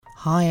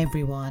Hi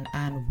everyone,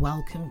 and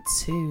welcome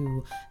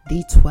to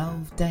the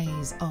 12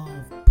 Days of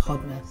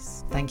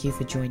Podmas. Thank you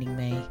for joining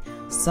me.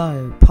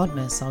 So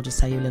Podmas, I'll just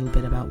tell you a little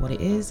bit about what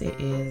it is.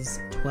 It is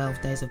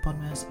 12 Days of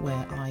Podmas,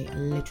 where I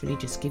literally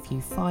just give you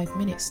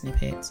 5-minute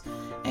snippets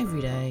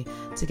every day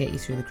to get you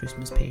through the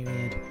Christmas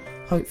period.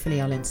 Hopefully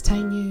I'll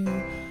entertain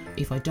you.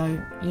 If I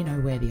don't, you know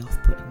where the off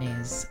button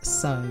is.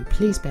 So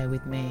please bear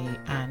with me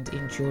and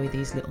enjoy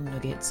these little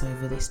nuggets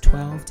over this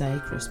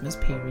 12-day Christmas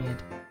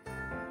period.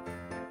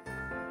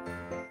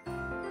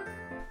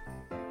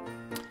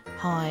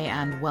 Hi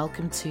and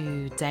welcome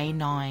to day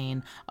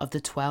 9 of the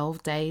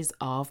 12 Days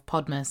of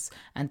Podmas,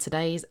 and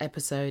today's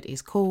episode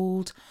is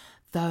called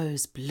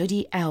Those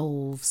Bloody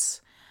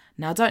Elves.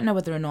 Now, I don't know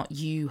whether or not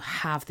you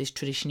have this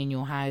tradition in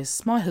your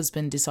house. My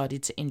husband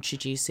decided to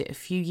introduce it a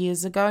few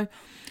years ago,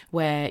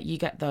 where you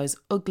get those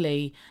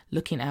ugly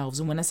looking elves,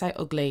 and when I say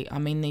ugly, I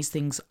mean these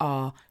things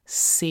are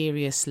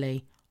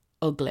seriously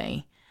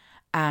ugly.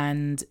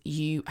 And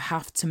you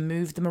have to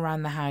move them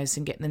around the house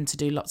and get them to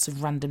do lots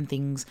of random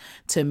things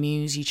to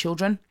amuse your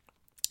children.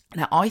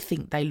 Now, I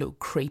think they look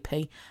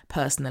creepy,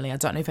 personally. I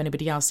don't know if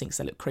anybody else thinks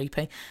they look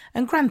creepy.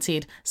 And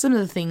granted, some of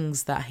the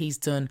things that he's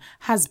done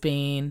has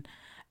been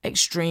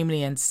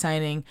extremely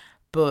entertaining,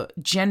 but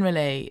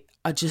generally,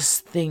 I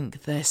just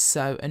think they're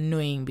so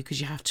annoying because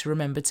you have to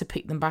remember to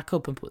pick them back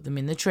up and put them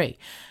in the tree.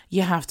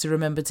 You have to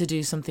remember to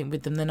do something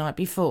with them the night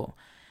before.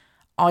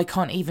 I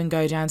can't even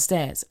go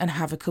downstairs and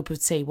have a cup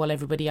of tea while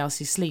everybody else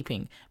is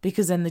sleeping,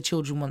 because then the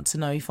children want to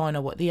know if I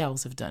know what the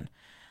elves have done.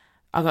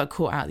 I got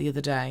caught out the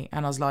other day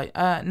and I was like,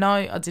 no,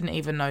 I didn't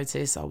even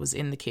notice. I was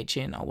in the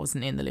kitchen. I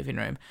wasn't in the living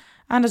room.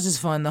 And I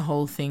just find the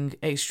whole thing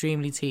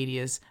extremely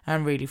tedious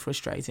and really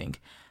frustrating.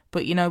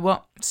 But you know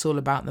what? It's all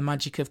about the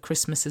magic of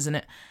Christmas, isn't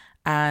it?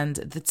 And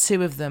the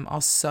two of them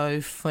are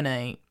so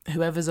funny.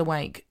 Whoever's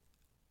awake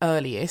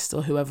earliest,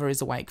 or whoever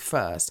is awake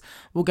first,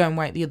 will go and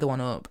wake the other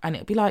one up, and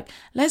it'll be like,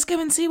 let's go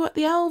and see what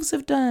the elves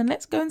have done.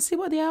 Let's go and see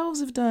what the elves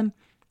have done.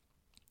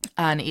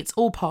 And it's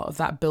all part of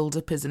that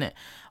build-up, isn't it?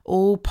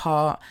 All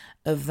part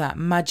of that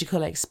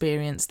magical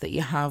experience that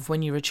you have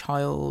when you're a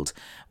child,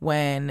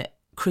 when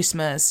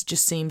Christmas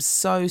just seems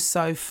so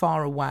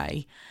far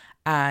away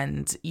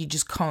and you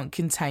just can't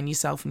contain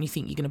yourself and you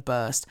think you're going to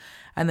burst.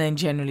 And then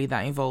generally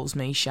that involves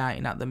me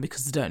shouting at them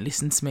because they don't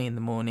listen to me in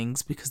the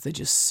mornings because they're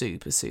just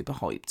super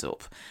hyped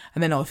up.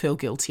 And then I feel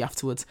guilty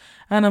afterwards.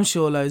 And I'm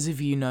sure loads of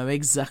you know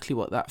exactly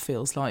what that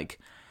feels like.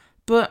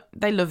 But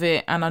they love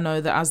it, and I know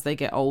that as they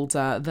get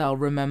older, they'll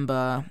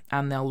remember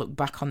and they'll look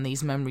back on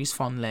these memories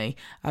fondly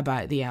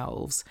about the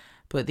elves.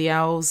 But the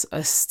elves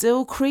are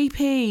still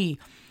creepy.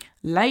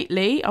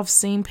 Lately, I've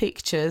seen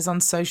pictures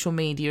on social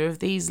media of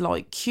these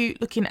like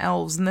cute looking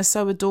elves, and they're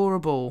so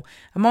adorable.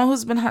 And my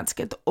husband had to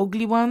get the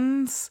ugly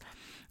ones.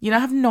 You know,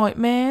 I have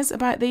nightmares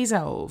about these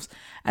elves.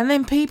 And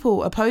then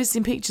people are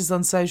posting pictures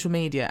on social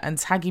media and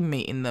tagging me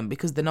in them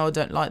because they know I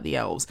don't like the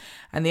elves.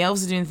 And the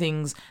elves are doing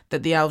things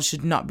that the elves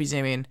should not be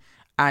doing.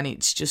 And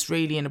it's just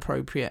really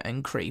inappropriate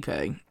and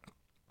creepy.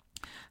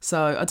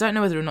 So I don't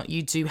know whether or not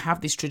you do have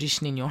this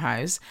tradition in your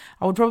house.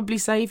 I would probably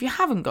say if you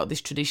haven't got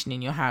this tradition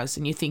in your house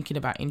and you're thinking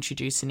about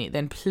introducing it,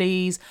 then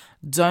please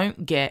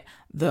don't get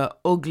the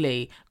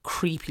ugly,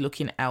 creepy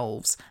looking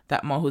elves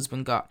that my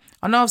husband got.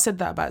 I know I've said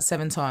that about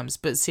 7 times,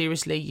 but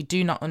seriously, you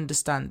do not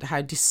understand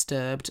how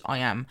disturbed I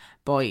am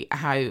by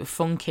how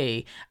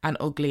funky and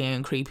ugly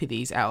and creepy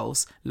these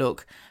elves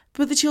look.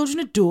 But the children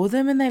adore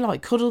them and they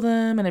like cuddle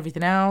them and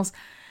everything else.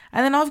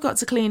 And then I've got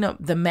to clean up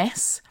the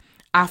mess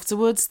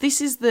afterwards.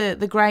 This is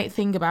the great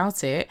thing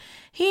about it.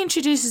 He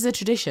introduces a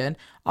tradition,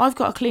 I've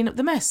got to clean up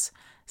the mess.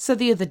 So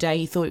the other day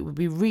he thought it would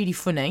be really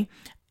funny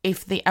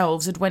if the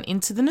elves had went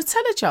into the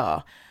Nutella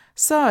jar.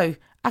 So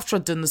after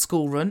I'd done the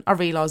school run, I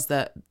realised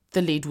that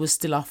the lid was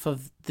still off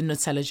of the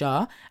Nutella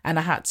jar, and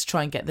I had to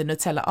try and get the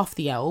Nutella off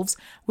the elves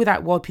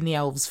without wiping the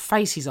elves'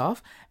 faces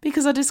off,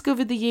 because I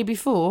discovered the year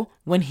before,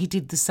 when he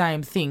did the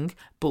same thing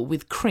but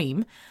with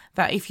cream,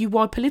 that if you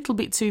wipe a little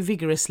bit too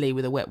vigorously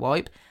with a wet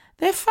wipe,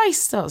 their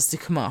face starts to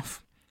come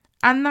off.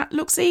 And that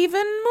looks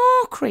even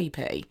more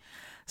creepy.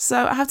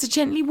 So I have to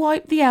gently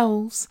wipe the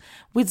elves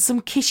with some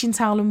kitchen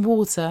towel and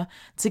water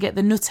to get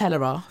the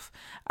Nutella off.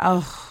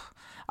 Oh,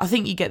 I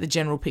think you get the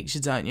general picture,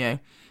 don't you?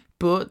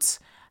 But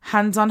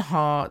hand on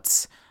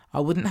heart, I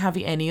wouldn't have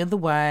it any other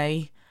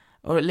way,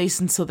 or at least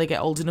until they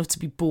get old enough to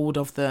be bored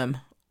of them,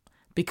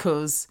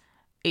 because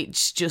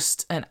it's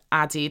just an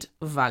added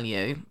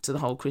value to the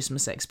whole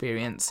Christmas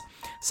experience.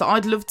 So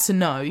I'd love to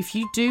know if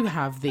you do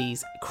have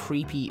these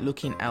creepy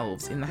looking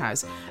elves in the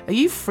house. Are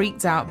you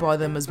freaked out by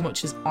them as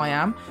much as I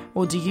am?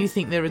 Or do you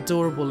think they're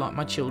adorable like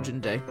my children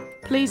do?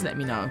 Please let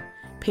me know.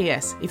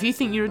 P.S. If you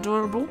think you're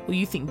adorable or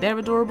you think they're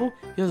adorable,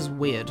 you're just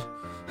weird.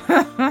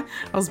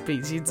 I'll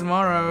speak to you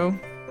tomorrow.